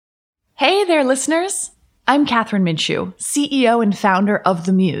Hey there, listeners. I'm Catherine Minshew, CEO and founder of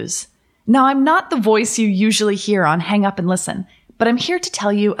The Muse. Now, I'm not the voice you usually hear on Hang Up and Listen, but I'm here to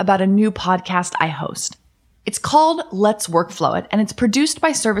tell you about a new podcast I host. It's called Let's Workflow It, and it's produced by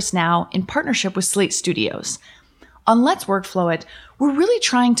ServiceNow in partnership with Slate Studios. On Let's Workflow It, we're really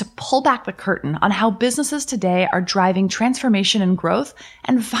trying to pull back the curtain on how businesses today are driving transformation and growth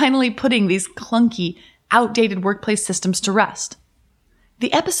and finally putting these clunky, outdated workplace systems to rest.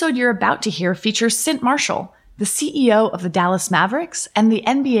 The episode you're about to hear features Cint Marshall, the CEO of the Dallas Mavericks and the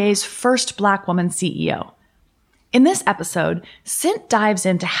NBA's first Black woman CEO. In this episode, Cint dives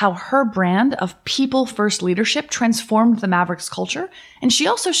into how her brand of people-first leadership transformed the Mavericks culture, and she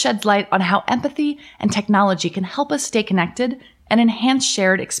also sheds light on how empathy and technology can help us stay connected and enhance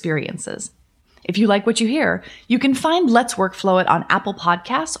shared experiences. If you like what you hear, you can find Let's Workflow It on Apple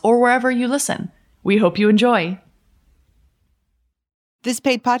Podcasts or wherever you listen. We hope you enjoy. This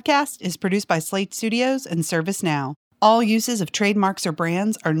paid podcast is produced by Slate Studios and ServiceNow. All uses of trademarks or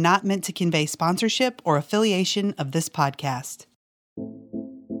brands are not meant to convey sponsorship or affiliation of this podcast.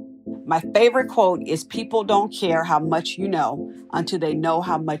 My favorite quote is, "People don't care how much you know until they know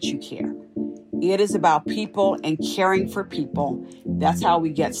how much you care." It is about people and caring for people. That's how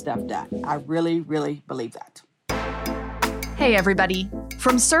we get stuff done. I really, really believe that. Hey, everybody.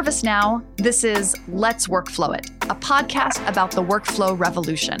 From ServiceNow, this is Let's Workflow It, a podcast about the workflow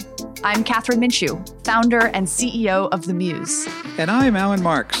revolution. I'm Catherine Minshew, founder and CEO of The Muse. And I'm Alan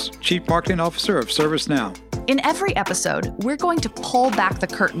Marks, Chief Marketing Officer of ServiceNow. In every episode, we're going to pull back the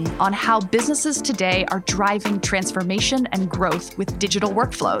curtain on how businesses today are driving transformation and growth with digital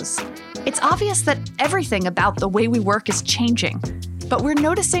workflows. It's obvious that everything about the way we work is changing, but we're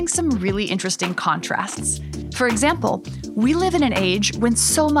noticing some really interesting contrasts. For example, we live in an age when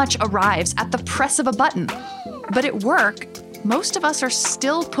so much arrives at the press of a button. But at work, most of us are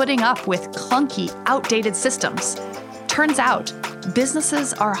still putting up with clunky, outdated systems. Turns out,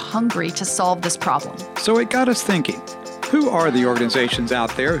 businesses are hungry to solve this problem. So it got us thinking, who are the organizations out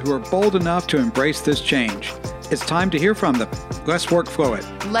there who are bold enough to embrace this change? It's time to hear from them. Let's workflow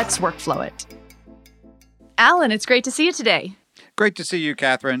it. Let's workflow it. Alan, it's great to see you today. Great to see you,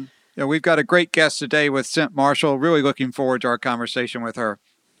 Catherine. We've got a great guest today with Cint Marshall. Really looking forward to our conversation with her.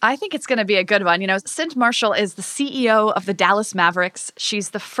 I think it's going to be a good one. Cint Marshall is the CEO of the Dallas Mavericks. She's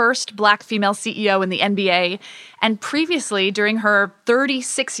the first Black female CEO in the NBA. And previously, during her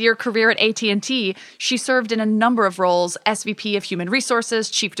 36-year career at AT&T, she served in a number of roles: SVP of Human Resources,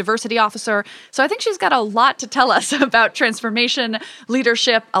 Chief Diversity Officer. So I think she's got a lot to tell us about transformation,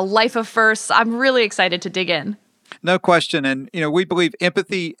 leadership, a life of firsts. I'm really excited to dig in. No question. And, we believe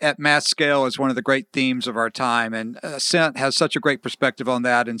empathy at mass scale is one of the great themes of our time. And Cint has such a great perspective on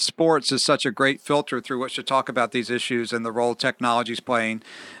that. And sports is such a great filter through which to talk about these issues and the role technology is playing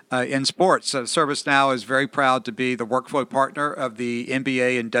in sports. ServiceNow is very proud to be the workflow partner of the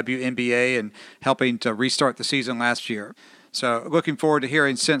NBA and WNBA and helping to restart the season last year. So looking forward to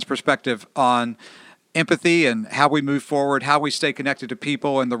hearing Cint's perspective on empathy and how we move forward, how we stay connected to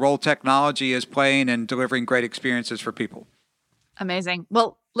people, and the role technology is playing in delivering great experiences for people. Amazing.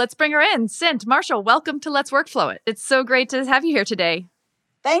 Well, let's bring her in. Cint Marshall, welcome to Let's Workflow It. It's so great to have you here today.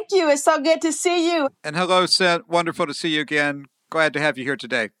 Thank you. It's so good to see you. And hello, Cint. Wonderful to see you again. Glad to have you here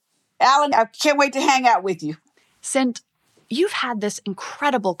today. Alan, I can't wait to hang out with you. Cint, you've had this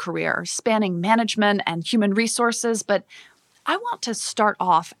incredible career spanning management and human resources, but I want to start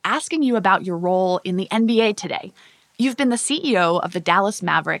off asking you about your role in the NBA today. You've been the CEO of the Dallas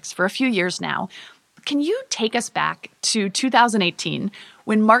Mavericks for a few years now. Can you take us back to 2018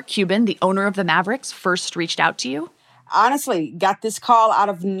 when Mark Cuban, the owner of the Mavericks, first reached out to you? Honestly, got this call out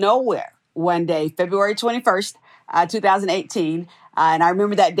of nowhere one day, February 21st, 2018. And I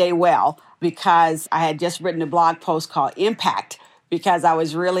remember that day well because I had just written a blog post called Impact, because I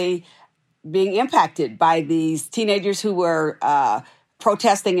was really being impacted by these teenagers who were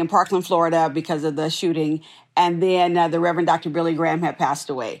protesting in Parkland, Florida because of the shooting. And then the Reverend Dr. Billy Graham had passed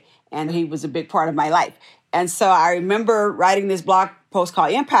away, and he was a big part of my life. And so I remember writing this blog post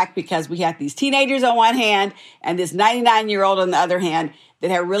called Impact because we had these teenagers on one hand and this 99-year-old on the other hand that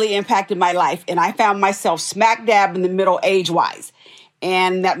had really impacted my life. And I found myself smack dab in the middle age-wise.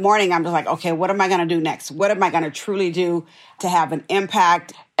 And that morning, I'm just like, okay, what am I going to do next? What am I going to truly do to have an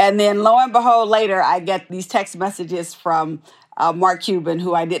impact? And then lo and behold, later, I get these text messages from Mark Cuban,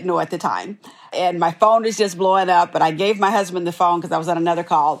 who I didn't know at the time. And my phone is just blowing up. And I gave my husband the phone because I was on another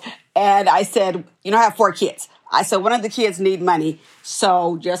call. And I said, I have 4 kids. I said, one of the kids need money,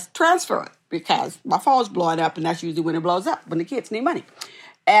 so just transfer it because my phone's blowing up. And that's usually when it blows up, when the kids need money.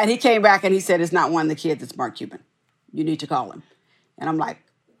 And he came back and he said, it's not one of the kids, it's Mark Cuban. You need to call him. And I'm like,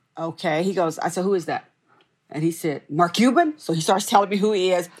 Okay. He goes, I said, who is that? And he said, Mark Cuban. So he starts telling me who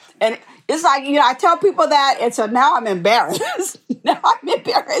he is. And it's like, I tell people that. And so now I'm embarrassed. Now I'm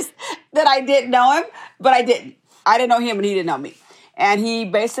embarrassed that I didn't know him, but I didn't. I didn't know him and he didn't know me. And he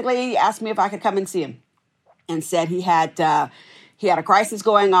basically asked me if I could come and see him and said he had a crisis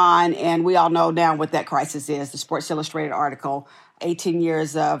going on. And we all know now what that crisis is. The Sports Illustrated article, 18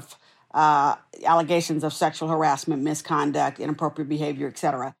 years of allegations of sexual harassment, misconduct, inappropriate behavior,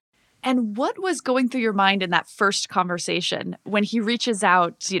 etc. And what was going through your mind in that first conversation when he reaches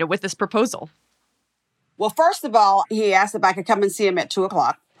out, with this proposal? Well, first of all, he asked if I could come and see him at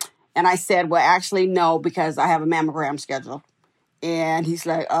 2:00. And I said, well, actually, no, because I have a mammogram scheduled. And he's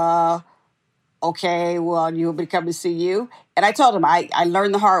like, okay, well, you'll be coming to see you. And I told him, I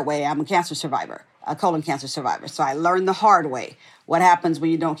learned the hard way. I'm a cancer survivor, a colon cancer survivor. So I learned the hard way what happens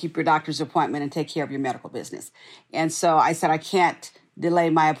when you don't keep your doctor's appointment and take care of your medical business. And so I said, I can't delay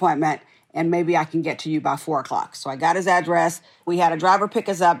my appointment, and maybe I can get to you by 4:00. So I got his address. We had a driver pick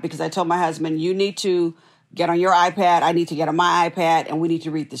us up because I told my husband, you need to get on your iPad. I need to get on my iPad, and we need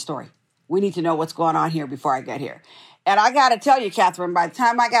to read the story. We need to know what's going on here before I get here. And I got to tell you, Catherine, by the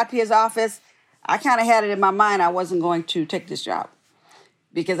time I got to his office, I kind of had it in my mind I wasn't going to take this job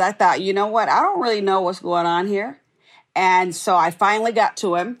because I thought, you know what? I don't really know what's going on here. And so I finally got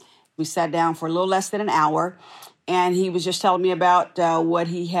to him. We sat down for a little less than an hour. And he was just telling me about what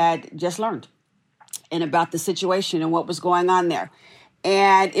he had just learned and about the situation and what was going on there.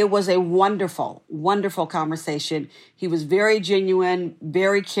 And it was a wonderful, wonderful conversation. He was very genuine,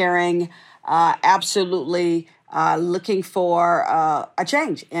 very caring, absolutely looking for a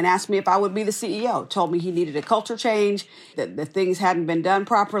change, and asked me if I would be the CEO. Told me he needed a culture change, that the things hadn't been done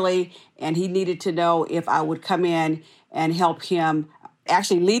properly, and he needed to know if I would come in and help him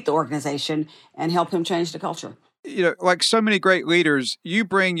actually lead the organization and help him change the culture. Like so many great leaders, you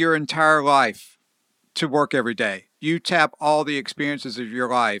bring your entire life to work every day. You tap all the experiences of your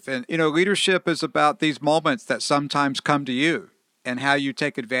life. And, leadership is about these moments that sometimes come to you and how you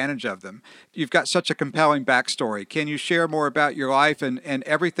take advantage of them. You've got such a compelling backstory. Can you share more about your life and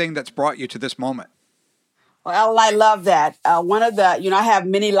everything that's brought you to this moment? Well, I love that. One of the, I have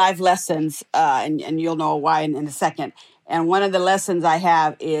many life lessons, and you'll know why in a second. And one of the lessons I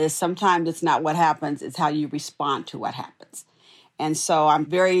have is sometimes it's not what happens, it's how you respond to what happens. And so I'm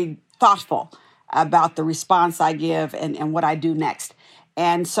very thoughtful about the response I give and what I do next.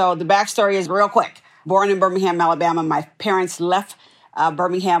 And so the backstory is real quick. Born in Birmingham, Alabama, my parents left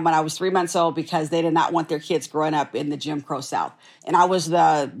Birmingham when I was 3 months old because they did not want their kids growing up in the Jim Crow South. And I was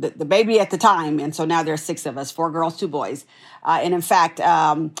the baby at the time. And so now there are 6 of us, 4 girls, 2 boys. And in fact,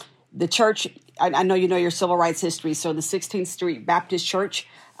 the church, I know you know your civil rights history. So the 16th Street Baptist Church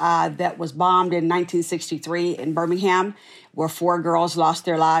that was bombed in 1963 in Birmingham, where 4 girls lost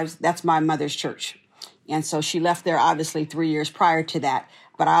their lives, that's my mother's church. And so she left there, obviously, 3 years prior to that.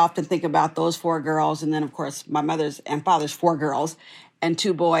 But I often think about those 4 girls, and then, of course, my mother's and father's 4 girls and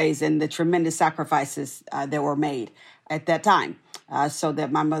 2 boys, and the tremendous sacrifices that were made at that time so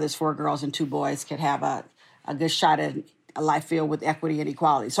that my mother's 4 girls and 2 boys could have a good shot at a life filled with equity and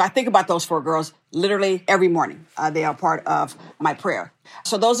equality. So I think about those 4 girls literally every morning. They are part of my prayer.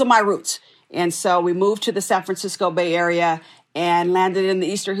 So those are my roots. And so we moved to the San Francisco Bay Area and landed in the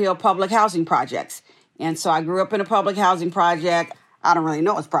Easter Hill public housing projects. And so I grew up in a public housing project. I don't really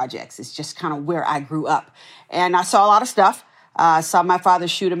know it's projects. It's just kind of where I grew up. And I saw a lot of stuff. I saw my father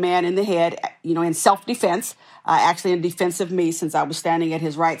shoot a man in the head, in self-defense, actually in defense of me, since I was standing at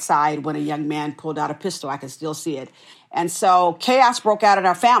his right side when a young man pulled out a pistol. I can still see it. And so chaos broke out in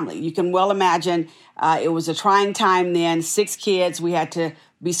our family. You can well imagine it was a trying time then. 6 kids. We had to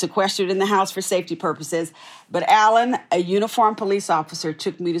be sequestered in the house for safety purposes. But Alan, a uniformed police officer,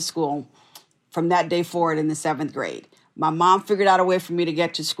 took me to school from that day forward in the 7th grade. My mom figured out a way for me to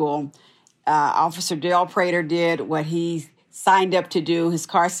get to school. Officer Dale Prater did what he signed up to do. His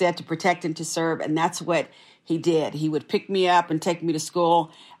car said to protect and to serve, and that's what he did. He would pick me up and take me to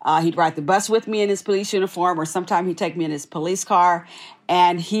school. He'd ride the bus with me in his police uniform, or sometimes he'd take me in his police car.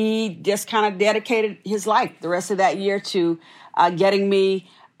 And he just kind of dedicated his life the rest of that year to getting me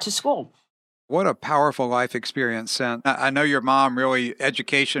to school. What a powerful life experience, Sen. I know your mom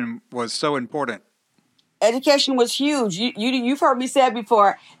education was so important. Education was huge. You've heard me say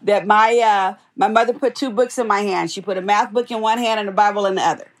before that my mother put 2 books in my hand. She put a math book in one hand and a Bible in the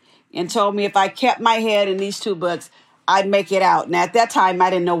other, and told me if I kept my head in these 2 books, I'd make it out. Now, at that time,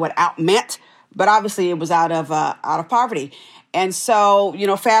 I didn't know what out meant, but obviously it was out of poverty. And so,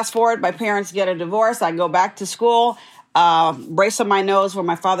 fast forward, my parents get a divorce. I go back to school, brace on my nose where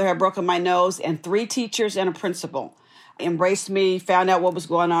my father had broken my nose, and 3 teachers and a principal embraced me, found out what was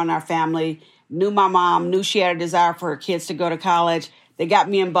going on in our family, knew my mom, knew she had a desire for her kids to go to college. They got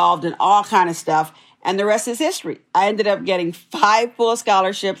me involved in all kind of stuff. And the rest is history. I ended up getting 5 full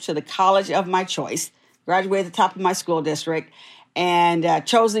scholarships to the college of my choice, graduated at the top of my school district, and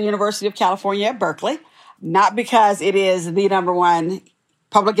chose the University of California at Berkeley, not because it is the number one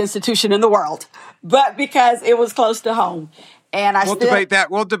public institution in the world, but because it was close to home. And we'll debate that.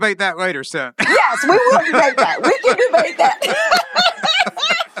 We'll debate that later, Sent. Yes, we will debate that. We can debate that.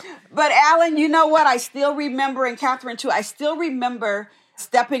 But Alan, you know what? I still remember, and Catherine too, I still remember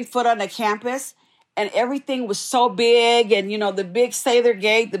stepping foot on the campus, and everything was so big, and, the big Sather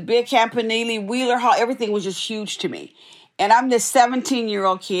Gate, the big Campanile, Wheeler Hall, everything was just huge to me. And I'm this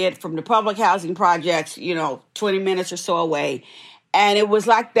 17-year-old kid from the public housing projects, 20 minutes or so away. And it was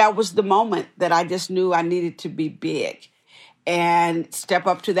like that was the moment that I just knew I needed to be big and step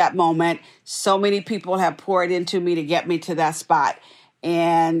up to that moment. So many people have poured into me to get me to that spot.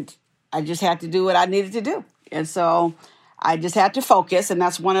 And I just had to do what I needed to do. And so I just had to focus. And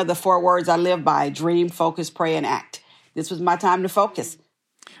that's one of the 4 words I live by: dream, focus, pray, and act. This was my time to focus.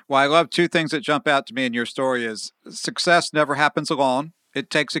 Well, I love 2 things that jump out to me in your story is success never happens alone. It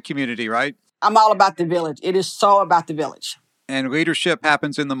takes a community, right? I'm all about the village. It is so about the village. And leadership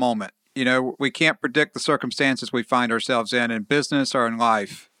happens in the moment. We can't predict the circumstances we find ourselves in business or in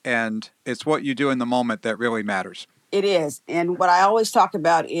life. And it's what you do in the moment that really matters. It is. And what I always talk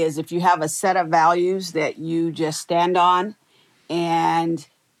about is if you have a set of values that you just stand on and,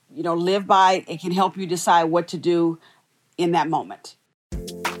 live by, it can help you decide what to do in that moment.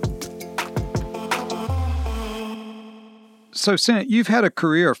 So, Sent, you've had a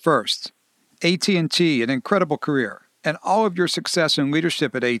career first. AT&T, an incredible career. And all of your success and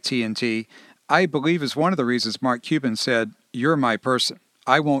leadership at AT&T, I believe, is one of the reasons Mark Cuban said, "You're my person.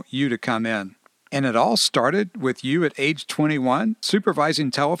 I want you to come in." And it all started with you at age 21, supervising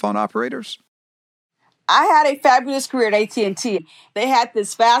telephone operators? I had a fabulous career at AT&T. They had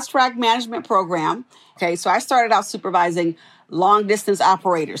this fast track management program. Okay, so I started out supervising long distance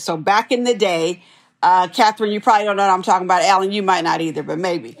operators. So back in the day, Catherine, you probably don't know what I'm talking about. Alan, you might not either, but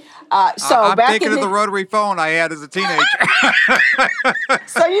maybe. I'm thinking of the rotary phone I had as a teenager.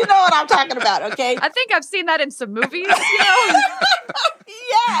 So you know what I'm talking about, okay? I think I've seen that in some movies.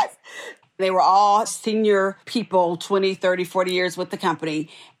 Yes. They were all senior people, 20, 30, 40 years with the company,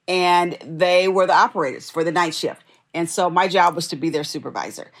 and they were the operators for the night shift. And so my job was to be their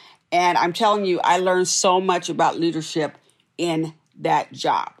supervisor. And I'm telling you, I learned so much about leadership in that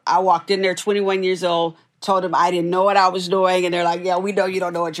job. I walked in there 21 years old, told them I didn't know what I was doing. And they're like, "Yeah, we know you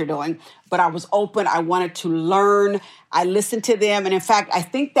don't know what you're doing." But I was open. I wanted to learn. I listened to them. And in fact, I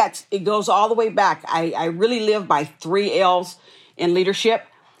think that it goes all the way back. I really live by 3 L's in leadership.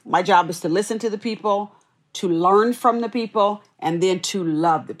 My job is to listen to the people, to learn from the people, and then to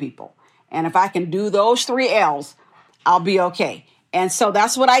love the people. And if I can do those 3 L's, I'll be okay. And so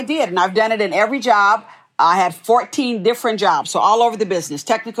that's what I did. And I've done it in every job. I had 14 different jobs, so all over the business,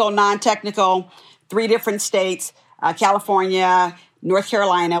 technical, non-technical, 3 different states, California, North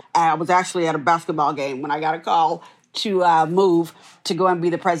Carolina. I was actually at a basketball game when I got a call to move to go and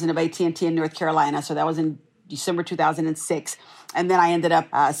be the president of AT&T in North Carolina. So that was in December 2006. And then I ended up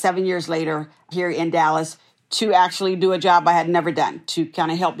 7 years later here in Dallas to actually do a job I had never done, to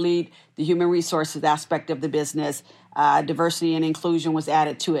kind of help lead the human resources aspect of the business. Diversity and inclusion was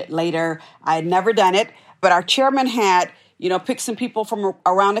added to it later. I had never done it, but our chairman had, picked some people from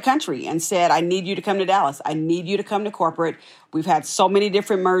around the country and said, "I need you to come to Dallas. I need you to come to corporate. We've had so many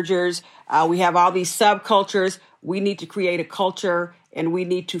different mergers. We have all these subcultures. We need to create a culture, and we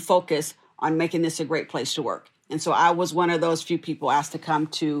need to focus on making this a great place to work." And so I was one of those few people asked to come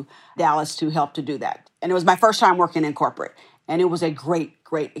to Dallas to help to do that. And it was my first time working in corporate. And it was a great,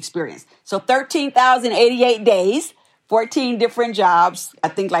 great experience. So 13,088 days, 14 different jobs, I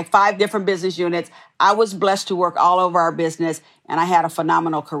think like 5 different business units. I was blessed to work all over our business, and I had a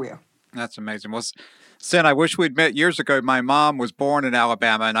phenomenal career. That's amazing. Well, Sen, I wish we'd met years ago. My mom was born in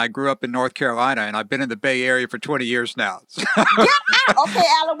Alabama, and I grew up in North Carolina, and I've been in the Bay Area for 20 years now. Okay,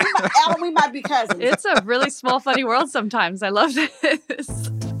 Alan, we might be cousins. It's a really small, funny world sometimes. I love this.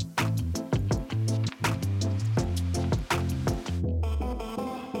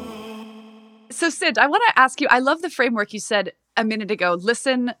 So, Sid, I want to ask you, I love the framework you said a minute ago: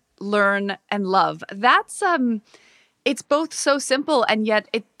 listen, learn, and love. That's it's both so simple, and yet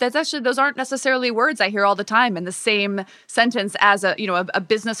those aren't necessarily words I hear all the time in the same sentence as a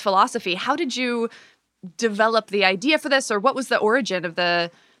business philosophy. How did you develop the idea for this, or what was the origin of the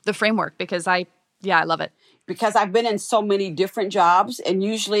framework? Because I love it. because I've been in so many different jobs, and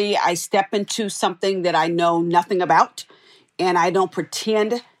usually I step into something that I know nothing about, and I don't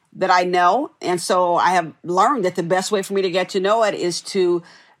pretend that I know. And so I have learned that the best way for me to get to know it is to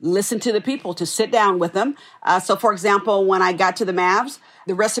listen to the people, to sit down with them. So for example, when I got to the Mavs,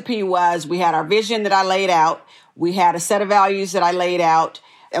 the recipe was we had our vision that I laid out. We had a set of values that I laid out,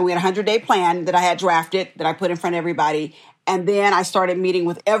 and we had a 100-day plan that I had drafted that I put in front of everybody. And then I started meeting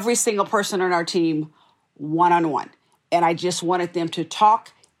with every single person on our team one-on-one. And I just wanted them to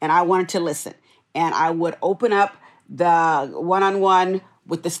talk, and I wanted to listen. And I would open up the one-on-one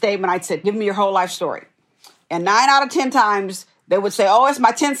with the statement. I'd say, give me your whole life story. And 9 out of 10 times, they would say, oh, it's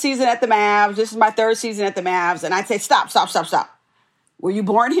my 10th season at the Mavs. This is my 3rd season at the Mavs. And I'd say, stop. Were you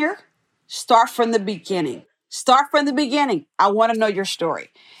born here? Start from the beginning. Start from the beginning. I want to know your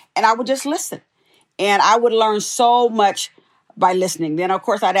story. And I would just listen. And I would learn so much by listening. Then, of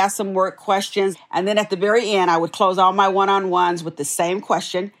course, I'd ask some work questions. And then at the very end, I would close all my one-on-ones with the same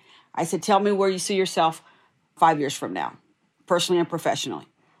question. I said, tell me where you see yourself 5 years from now, personally and professionally.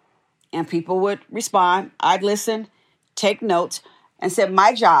 And people would respond. I'd listen, take notes, and said,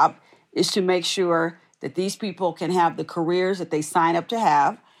 my job is to make sure that these people can have the careers that they sign up to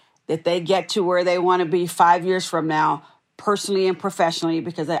have, that they get to where they want to be 5 years from now, personally and professionally,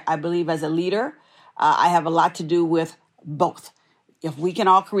 because I believe as a leader, I have a lot to do with both. If we can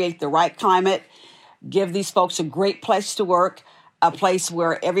all create the right climate, give these folks a great place to work, a place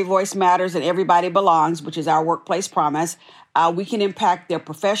where every voice matters and everybody belongs, which is our workplace promise, we can impact their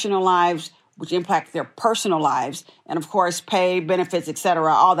professional lives, which impact their personal lives. And of course, pay, benefits, et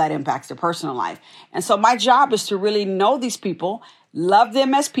cetera, all that impacts their personal life. And so my job is to really know these people, love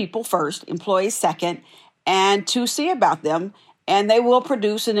them as people first, employees second, and to see about them. And they will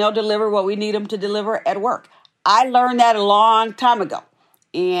produce and they'll deliver what we need them to deliver at work. I learned that a long time ago.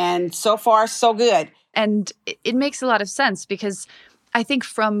 And so far, so good. And it makes a lot of sense because I think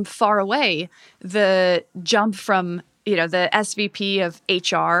from far away, the jump from the SVP of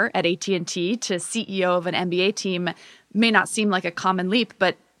HR at AT&T to CEO of an NBA team may not seem like a common leap,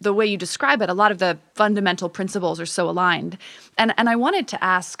 but the way you describe it, a lot of the fundamental principles are so aligned. And I wanted to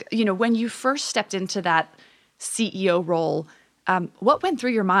ask, when you first stepped into that CEO role, what went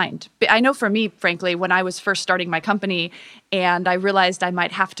through your mind? I know for me, frankly, when I was first starting my company and I realized I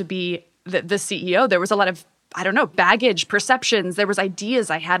might have to be the CEO, there was a lot of, baggage, perceptions. There was ideas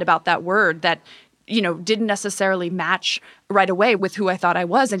I had about that word that didn't necessarily match right away with who I thought I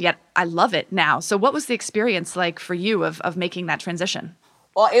was. And yet I love it now. So what was the experience like for you of making that transition?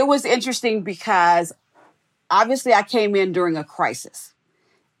 Well, it was interesting because obviously I came in during a crisis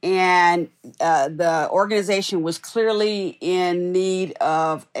and the organization was clearly in need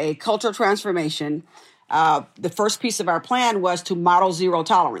of a cultural transformation. The first piece of our plan was to model zero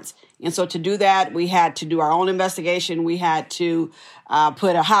tolerance. And so to do that, we had to do our own investigation. We had to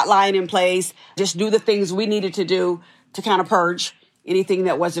put a hotline in place, just do the things we needed to do to kind of purge anything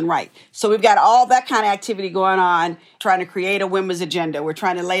that wasn't right. So we've got all that kind of activity going on, trying to create a women's agenda. We're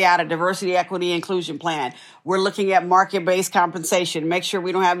trying to lay out a diversity, equity, inclusion plan. We're looking at market-based compensation, make sure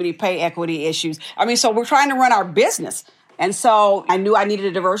we don't have any pay equity issues. So we're trying to run our business. And so I knew I needed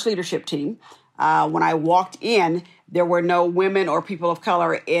a diverse leadership team. When I walked in, there were no women or people of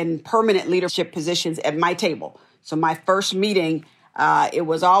color in permanent leadership positions at my table. So my first meeting, it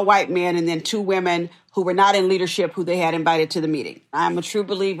was all white men and then 2 women who were not in leadership who they had invited to the meeting. I'm a true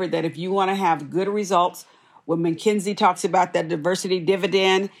believer that if you want to have good results, when McKinsey talks about that diversity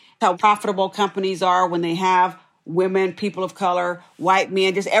dividend, how profitable companies are when they have women, people of color, white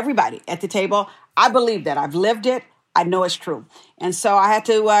men, just everybody at the table. I believe that. I've lived it. I know it's true. And so I had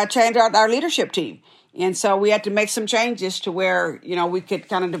to change our leadership team. And so we had to make some changes to where, we could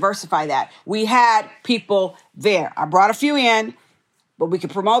kind of diversify that. We had people there. I brought a few in, but we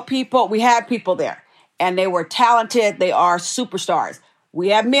could promote people. We had people there and they were talented. They are superstars. We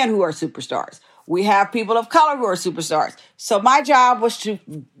have men who are superstars. We have people of color who are superstars. So my job was to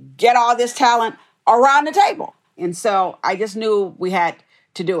get all this talent around the table. And so I just knew we had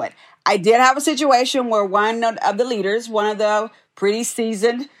to do it. I did have a situation where one of the leaders, one of the pretty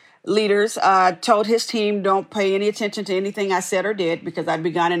seasoned leaders, told his team, don't pay any attention to anything I said or did because I'd be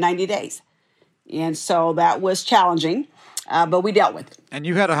gone in 90 days. And so that was challenging, but we dealt with it. And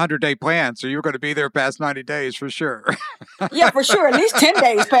you had a 100-day plan, so you were going to be there past 90 days for sure. Yeah, for sure. At least 10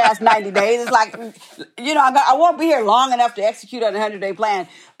 days past 90 days. It's like, I won't be here long enough to execute on a 100-day plan.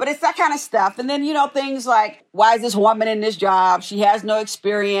 But it's that kind of stuff. And then, things like, why is this woman in this job? She has no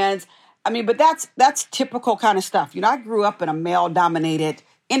experience. But that's typical kind of stuff. I grew up in a male-dominated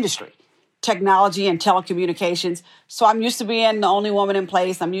industry. technology and telecommunications. So I'm used to being the only woman in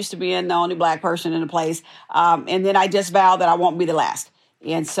place. I'm used to being the only Black person in a place. And then I just vow that I won't be the last.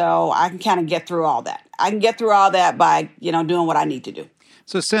 And so I can kind of get through all that. I can get through all that by, doing what I need to do.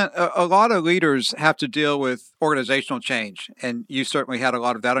 So, Sent, a lot of leaders have to deal with organizational change, and you certainly had a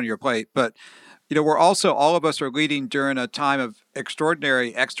lot of that on your plate. But, we're also, all of us are leading during a time of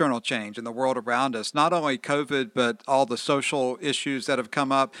extraordinary external change in the world around us, not only COVID, but all the social issues that have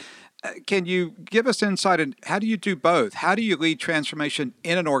come up. Can you give us insight in how do you do both? How do you lead transformation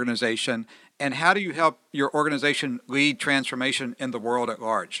in an organization, and how do you help your organization lead transformation in the world at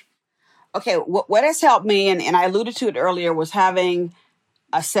large? Okay, what has helped me, and I alluded to it earlier, was having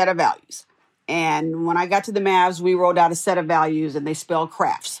a set of values. And when I got to the Mavs, we rolled out a set of values, and they spelled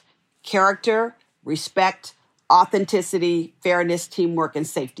CRAFTS: character, respect, authenticity, fairness, teamwork, and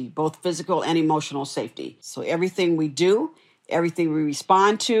safety, both physical and emotional safety. So everything we do, everything we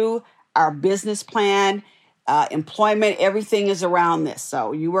respond to, our business plan, employment, everything is around this.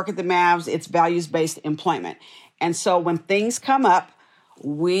 So you work at the Mavs, it's values-based employment. And so when things come up,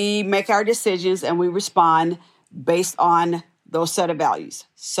 we make our decisions and we respond based on those set of values.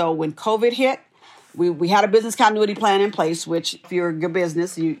 So when COVID hit, we had a business continuity plan in place, which if you're a good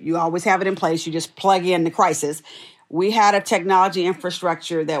business, you always have it in place. You just plug in the crisis. We had a technology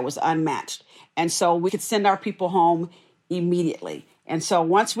infrastructure that was unmatched. And so we could send our people home immediately. And so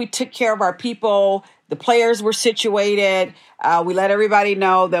once we took care of our people, the players were situated, we let everybody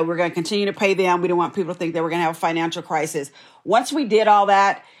know that we're going to continue to pay them. We didn't want people to think that we're going to have a financial crisis. Once we did all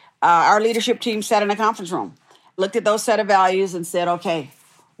that, our leadership team sat in a conference room, looked at those set of values and said, okay,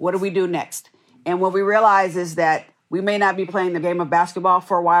 what do we do next? And what we realized is that we may not be playing the game of basketball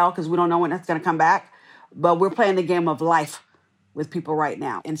for a while because we don't know when it's going to come back, but we're playing the game of life with people right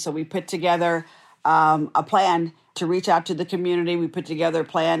now. And so we put together a plan to reach out to the community. We put together a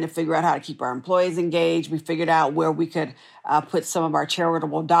plan to figure out how to keep our employees engaged. We figured out where we could put some of our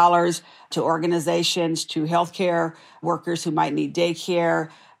charitable dollars to organizations, to healthcare workers who might need daycare,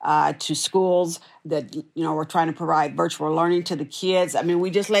 to schools that, we're trying to provide virtual learning to the kids. I mean, we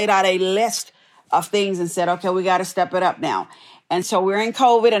just laid out a list of things and said, okay, we got to step it up now. And so we're in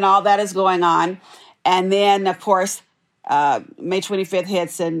COVID and all that is going on. And then, of course, May 25th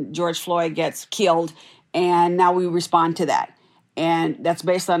hits and George Floyd gets killed. And now we respond to that. And that's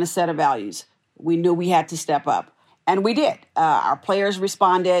based on a set of values. We knew we had to step up. And we did. Our players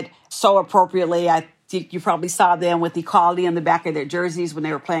responded so appropriately. I think you probably saw them with equality on the back of their jerseys when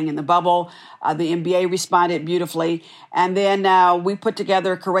they were playing in the bubble. The NBA responded beautifully. And then we put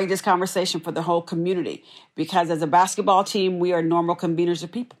together a courageous conversation for the whole community. Because as a basketball team, we are normal conveners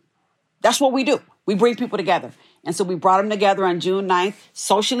of people. That's what we do. We bring people together. And so we brought them together on June 9th,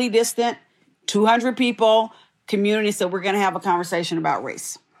 socially distant, 200 people, community. So we're going to have a conversation about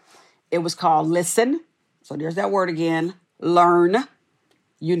race. It was called Listen. So there's that word again. Learn,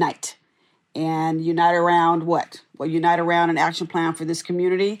 unite. And unite around what? Well, unite around an action plan for this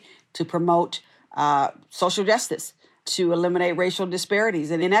community to promote social justice, to eliminate racial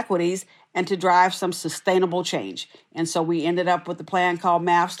disparities and inequities, and to drive some sustainable change. And so we ended up with a plan called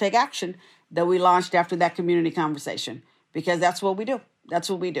Mavs Take Action that we launched after that community conversation, because that's what we do. That's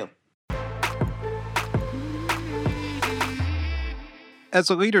what we do. As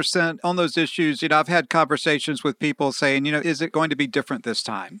a leader, Sent, on those issues, I've had conversations with people saying, is it going to be different this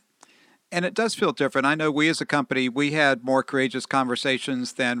time? And it does feel different. I know we as a company, we had more courageous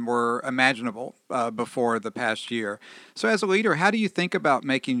conversations than were imaginable before the past year. So as a leader, how do you think about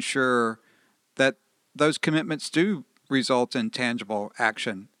making sure that those commitments do result in tangible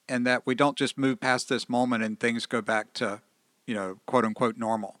action and that we don't just move past this moment and things go back to, quote unquote,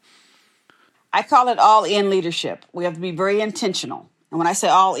 normal? I call it all in leadership. We have to be very intentional. And when I say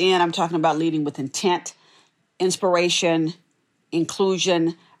all in, I'm talking about leading with intent, inspiration,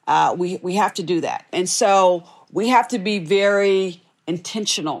 inclusion. We have to do that. And so we have to be very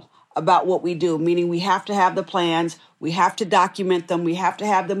intentional about what we do, meaning we have to have the plans, we have to document them, we have to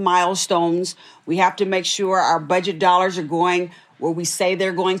have the milestones, we have to make sure our budget dollars are going where we say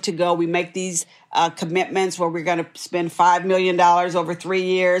they're going to go. We make these commitments where we're going to spend $5 million over 3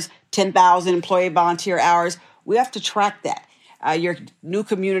 years, 10,000 employee volunteer hours. We have to track that. Your new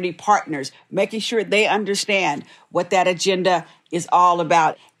community partners, making sure they understand what that agenda is all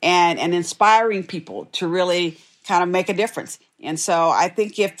about, and inspiring people to really kind of make a difference. And so I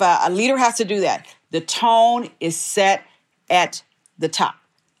think if a leader has to do that, the tone is set at the top.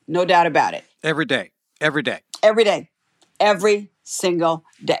 No doubt about it. Every day. Every single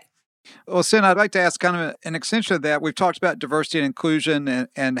day. Well, Sent, I'd like to ask kind of an extension of that. We've talked about diversity and inclusion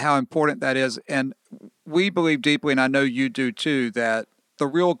and how important that is. And we believe deeply, and I know you do too, that the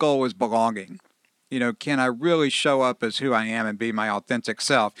real goal is belonging. Can I really show up as who I am and be my authentic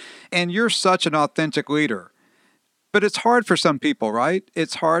self? And you're such an authentic leader. But it's hard for some people, right?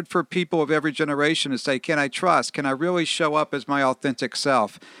 It's hard for people of every generation to say, can I trust? Can I really show up as my authentic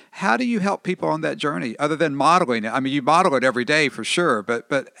self? How do you help people on that journey other than modeling it? I mean, you model it every day for sure,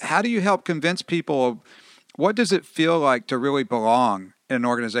 but how do you help convince people of what does it feel like to really belong in an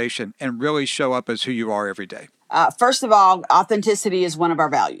organization and really show up as who you are every day? First of all, authenticity is one of our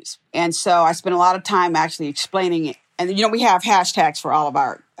values. And so I spent a lot of time actually explaining it. And, we have hashtags for all of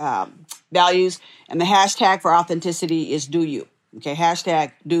our values. And the hashtag for authenticity is do you. Okay,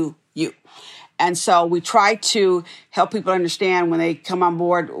 hashtag do you. And so we try to help people understand when they come on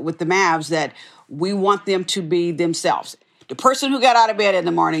board with the Mavs that we want them to be themselves. The person who got out of bed in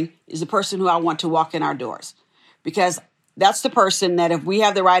the morning is the person who I want to walk in our doors. Because that's the person that if we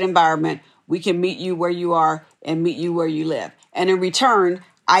have the right environment, we can meet you where you are and meet you where you live. And in return,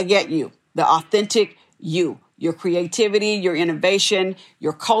 I get you, the authentic you, your creativity, your innovation,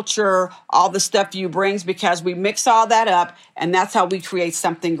 your culture, all the stuff you brings, because we mix all that up and that's how we create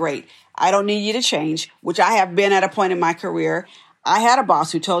something great. I don't need you to change, which I have been at a point in my career. I had a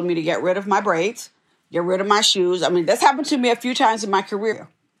boss who told me to get rid of my braids, get rid of my shoes. I mean, that's happened to me a few times in my career.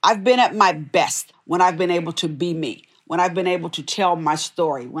 I've been at my best when I've been able to be me, when I've been able to tell my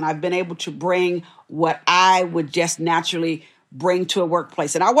story, when I've been able to bring what I would just naturally bring to a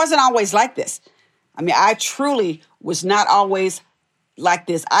workplace. And I wasn't always like this. I mean, I truly was not always like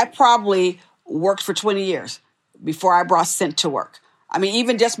this. I probably worked for 20 years before I brought Scent to work. I mean,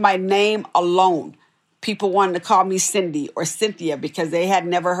 even just my name alone, people wanted to call me Cindy or Cynthia because they had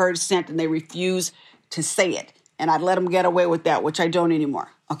never heard Scent and they refused to say it. And I'd let them get away with that, which I don't anymore.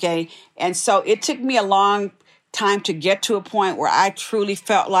 Okay. And so it took me a long time to get to a point where I truly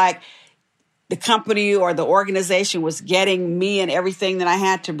felt like the company or the organization was getting me and everything that I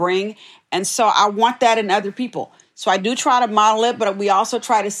had to bring. And so I want that in other people. So I do try to model it, but we also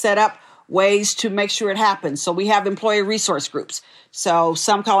try to set up ways to make sure it happens. So we have employee resource groups. So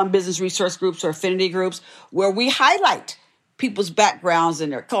some call them business resource groups or affinity groups, where we highlight people's backgrounds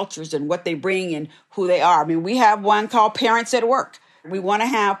and their cultures and what they bring and who they are. I mean, we have one called Parents at Work. We want to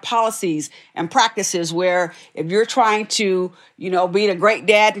have policies and practices where if you're trying to, be the great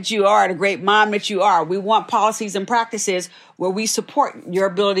dad that you are, the great mom that you are, we want policies and practices where we support your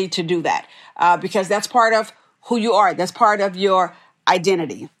ability to do that because that's part of who you are. That's part of your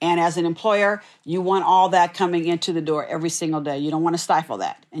identity. And as an employer, you want all that coming into the door every single day. You don't want to stifle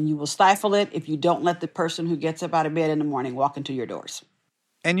that. And you will stifle it if you don't let the person who gets up out of bed in the morning walk into your doors.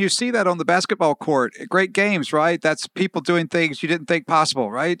 And you see that on the basketball court. Great games, right? That's people doing things you didn't think possible,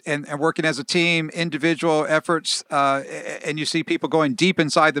 right? And working as a team, individual efforts, and you see people going deep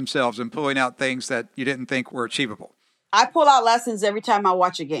inside themselves and pulling out things that you didn't think were achievable. I pull out lessons every time I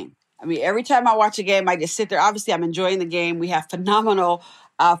watch a game. I mean, every time I watch a game, I just sit there. Obviously, I'm enjoying the game. We have phenomenal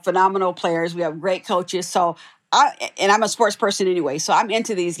players. We have great coaches. So I'm a sports person anyway, so I'm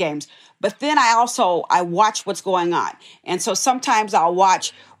into these games. But then I watch what's going on. And so sometimes I'll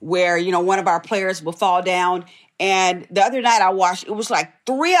watch where, one of our players will fall down. And the other night I watched, it was like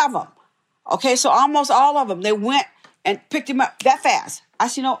 3 of them. Okay, so almost all of them, they went and picked him up that fast. I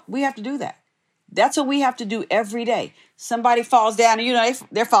said, we have to do that. That's what we have to do every day. Somebody falls down, and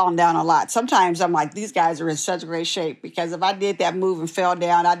they're falling down a lot. Sometimes I'm like, these guys are in such great shape because if I did that move and fell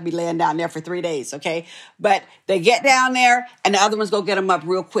down, I'd be laying down there for 3 days, okay? But they get down there, and the other ones go get them up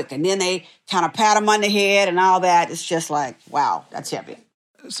real quick, and then they kind of pat them on the head and all that. It's just like, wow, that's heavy.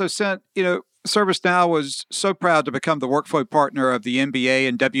 So, Scent, ServiceNow was so proud to become the workflow partner of the NBA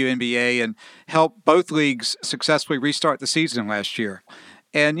and WNBA and help both leagues successfully restart the season last year.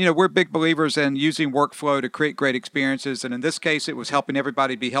 And, we're big believers in using workflow to create great experiences. And in this case, it was helping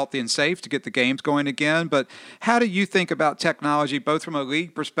everybody be healthy and safe to get the games going again. But how do you think about technology, both from a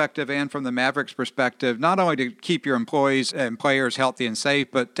league perspective and from the Mavericks perspective, not only to keep your employees and players healthy and safe,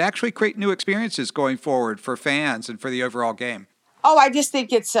 but to actually create new experiences going forward for fans and for the overall game? Oh, I just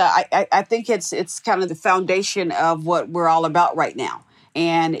think it's kind of the foundation of what we're all about right now.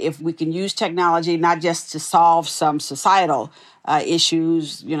 And if we can use technology, not just to solve some societal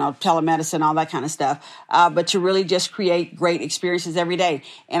issues, telemedicine, all that kind of stuff, but to really just create great experiences every day.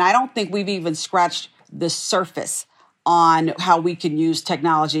 And I don't think we've even scratched the surface on how we can use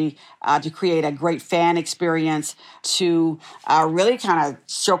technology to create a great fan experience, to really kind of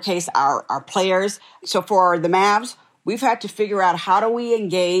showcase our players. So for the Mavs, we've had to figure out how do we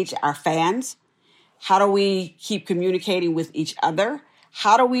engage our fans? How do we keep communicating with each other?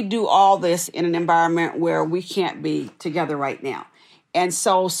 How do we do all this in an environment where we can't be together right now? And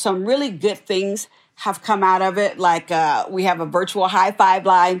so some really good things have come out of it. Like we have a virtual high five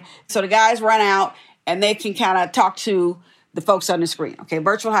line. So the guys run out and they can kind of talk to the folks on the screen. Okay,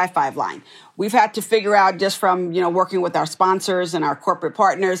 virtual high five line. We've had to figure out just from, working with our sponsors and our corporate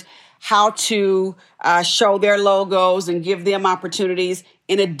partners, how to show their logos and give them opportunities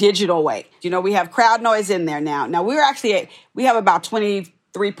in a digital way. We have crowd noise in there now. Now we have about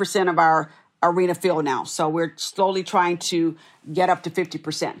 23% of our arena filled now. So we're slowly trying to get up to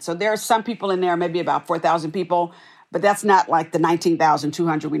 50%. So there are some people in there, maybe about 4,000 people, but that's not like the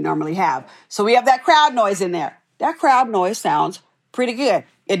 19,200 we normally have. So we have that crowd noise in there. That crowd noise sounds pretty good.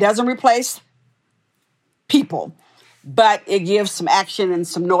 It doesn't replace people, but it gives some action and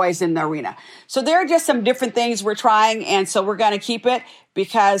some noise in the arena. So there are just some different things we're trying, and so we're going to keep it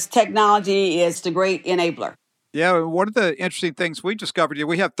because technology is the great enabler. Yeah, one of the interesting things we discovered,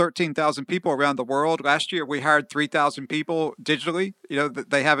 we have 13,000 people around the world. Last year, we hired 3,000 people digitally.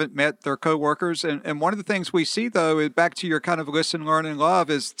 They haven't met their coworkers. And one of the things we see, though, is back to your kind of listen, learn, and love,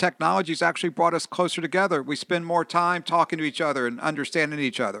 is technology's actually brought us closer together. We spend more time talking to each other and understanding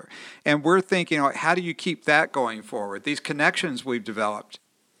each other. And we're thinking, how do you keep that going forward? These connections we've developed.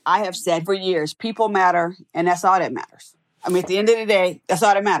 I have said for years, people matter, and that's all that matters. At the end of the day, that's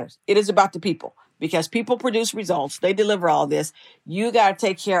all that matters. It is about the people. Because people produce results. They deliver all this. You got to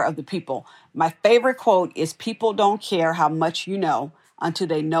take care of the people. My favorite quote is, people don't care how much you know until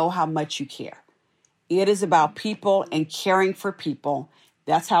they know how much you care. It is about people and caring for people.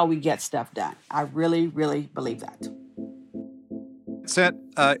 That's how we get stuff done. I really, really believe that. Cent,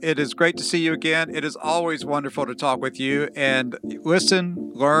 it is great to see you again. It is always wonderful to talk with you. And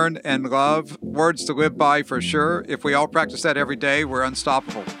listen, learn, and love, words to live by for sure. If we all practice that every day, we're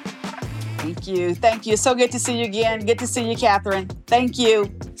unstoppable. Thank you. Thank you. So good to see you again. Good to see you, Catherine. Thank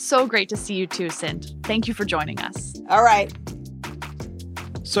you. So great to see you too, Cint. Thank you for joining us. All right.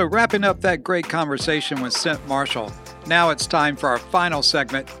 So wrapping up that great conversation with Cint Marshall, now it's time for our final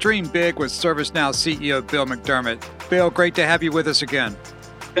segment, Dream Big with ServiceNow CEO Bill McDermott. Bill, great to have you with us again.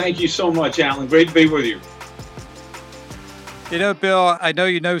 Thank you so much, Alan. Great to be with you. Bill, I know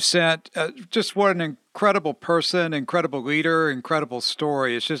you know Cint. Just what an incredible person, incredible leader, incredible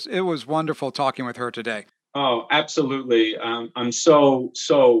story. It was wonderful talking with her today. Oh, absolutely. I'm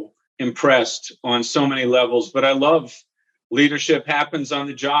so impressed on so many levels, but I love leadership happens on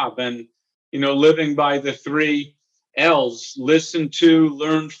the job and, living by the 3 L's, listen to,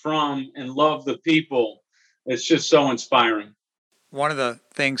 learn from, and love the people. It's just so inspiring. One of the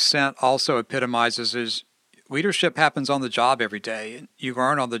things Cint also epitomizes is leadership happens on the job every day. You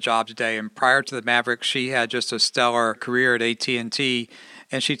learn on the job today. And prior to the Mavericks, she had just a stellar career at AT&T.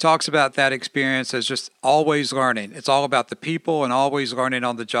 And she talks about that experience as just always learning. It's all about the people and always learning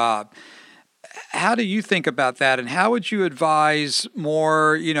on the job. How do you think about that? And how would you advise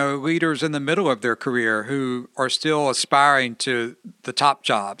more, leaders in the middle of their career who are still aspiring to the top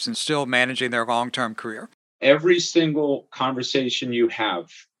jobs and still managing their long-term career? Every single conversation you have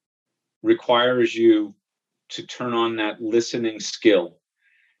requires you to turn on that listening skill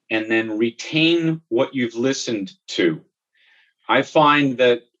and then retain what you've listened to. I find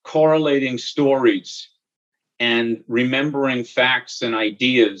that correlating stories and remembering facts and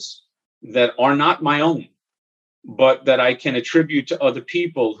ideas that are not my own, but that I can attribute to other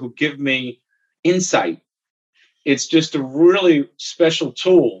people who give me insight. It's just a really special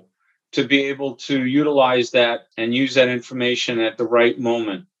tool to be able to utilize that and use that information at the right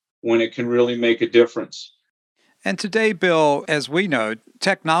moment when it can really make a difference. And today, Bill, as we know,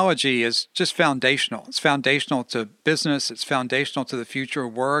 technology is just foundational. It's foundational to business. It's foundational to the future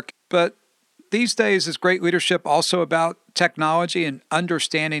of work. But these days, is great leadership also about technology and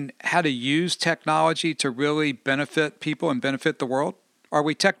understanding how to use technology to really benefit people and benefit the world? Are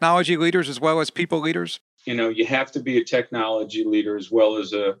we technology leaders as well as people leaders? You have to be a technology leader as well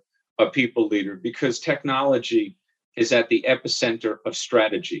as a people leader, because technology is at the epicenter of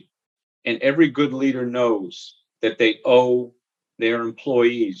strategy. And every good leader knows that they owe their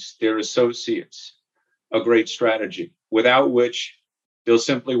employees, their associates, a great strategy, without which they'll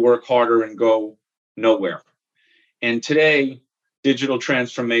simply work harder and go nowhere. And today, digital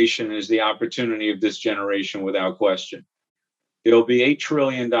transformation is the opportunity of this generation without question. There'll be $8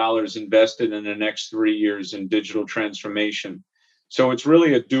 trillion invested in the next 3 years in digital transformation. So it's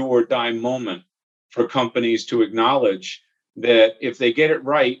really a do or die moment for companies to acknowledge that if they get it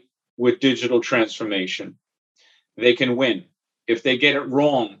right with digital transformation, they can win. If they get it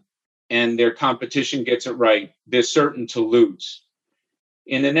wrong and their competition gets it right, they're certain to lose.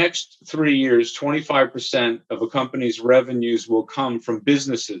 In the next 3 years, 25% of a company's revenues will come from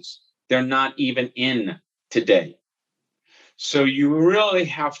businesses they're not even in today. So you really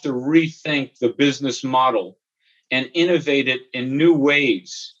have to rethink the business model and innovate it in new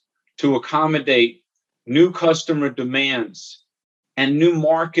ways to accommodate new customer demands and new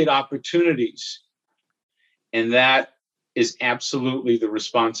market opportunities. And that is absolutely the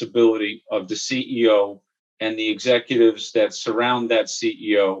responsibility of the CEO and the executives that surround that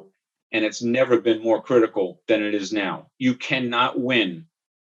CEO. And it's never been more critical than it is now. You cannot win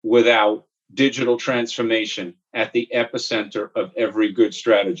without digital transformation at the epicenter of every good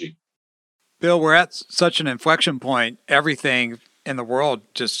strategy. Bill, we're at such an inflection point. Everything in the world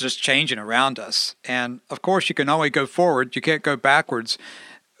just changing around us. And of course, you can only go forward. You can't go backwards.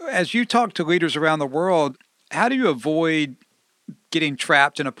 As you talk to leaders around the world, how do you avoid getting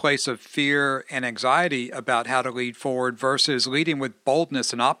trapped in a place of fear and anxiety about how to lead forward versus leading with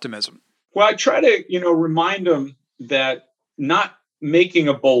boldness and optimism? Well, I try to, remind them that not making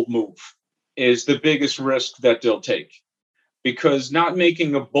a bold move is the biggest risk that they'll take, because not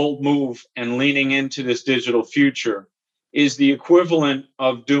making a bold move and leaning into this digital future is the equivalent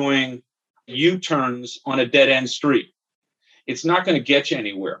of doing U-turns on a dead-end street. It's not going to get you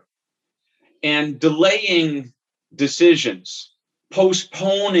anywhere. And delaying decisions,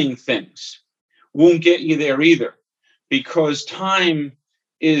 postponing things won't get you there either, because time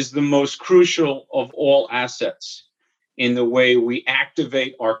is the most crucial of all assets in the way we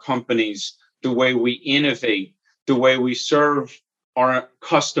activate our companies, the way we innovate, the way we serve our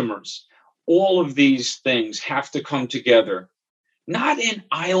customers. All of these things have to come together, not in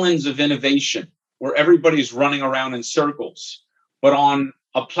islands of innovation where everybody's running around in circles, but on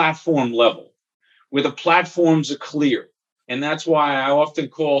a platform level where the platforms are clear. And that's why I often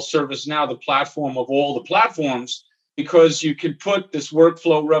call ServiceNow the platform of all the platforms, because you can put this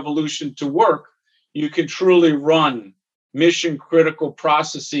workflow revolution to work. You can truly run mission critical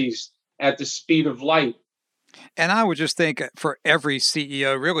processes at the speed of light. And I would just think for every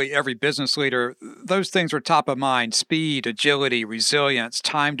CEO, really every business leader, those things are top of mind: speed, agility, resilience,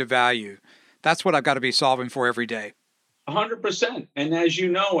 time to value. That's what I've got to be solving for every day. 100%. And as you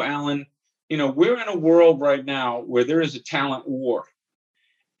know, Alan, we're in a world right now where there is a talent war,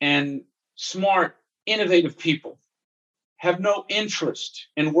 and smart, innovative people have no interest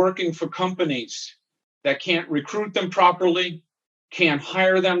in working for companies that can't recruit them properly, can't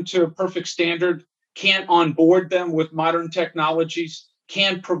hire them to a perfect standard, can't onboard them with modern technologies,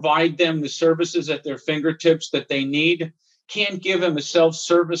 can't provide them the services at their fingertips that they need, can't give them a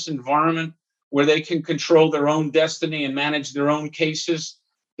self-service environment where they can control their own destiny and manage their own cases.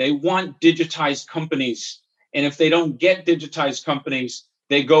 They want digitized companies. And if they don't get digitized companies,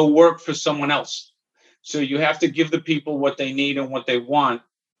 they go work for someone else. So you have to give the people what they need and what they want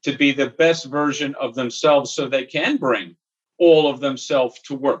to be the best version of themselves so they can bring all of themselves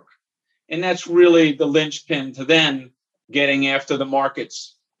to work. And that's really the linchpin to then getting after the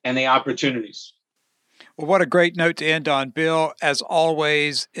markets and the opportunities. Well, what a great note to end on, Bill. As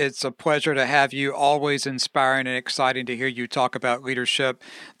always, it's a pleasure to have you. Always inspiring and exciting to hear you talk about leadership.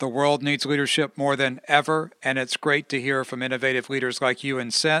 The world needs leadership more than ever, and it's great to hear from innovative leaders like you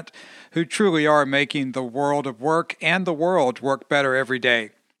and Cint, who truly are making the world of work and the world work better every day.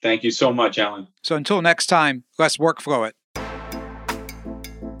 Thank you so much, Alan. So until next time, let's workflow it.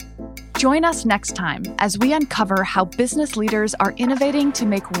 Join us next time as we uncover how business leaders are innovating to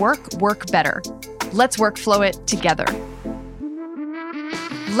make work better. Let's workflow it together.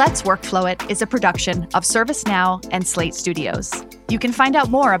 Let's Workflow It is a production of ServiceNow and Slate Studios. You can find out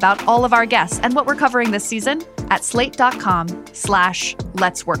more about all of our guests and what we're covering this season at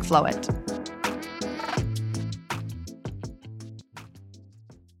slate.com/Let's Workflow It.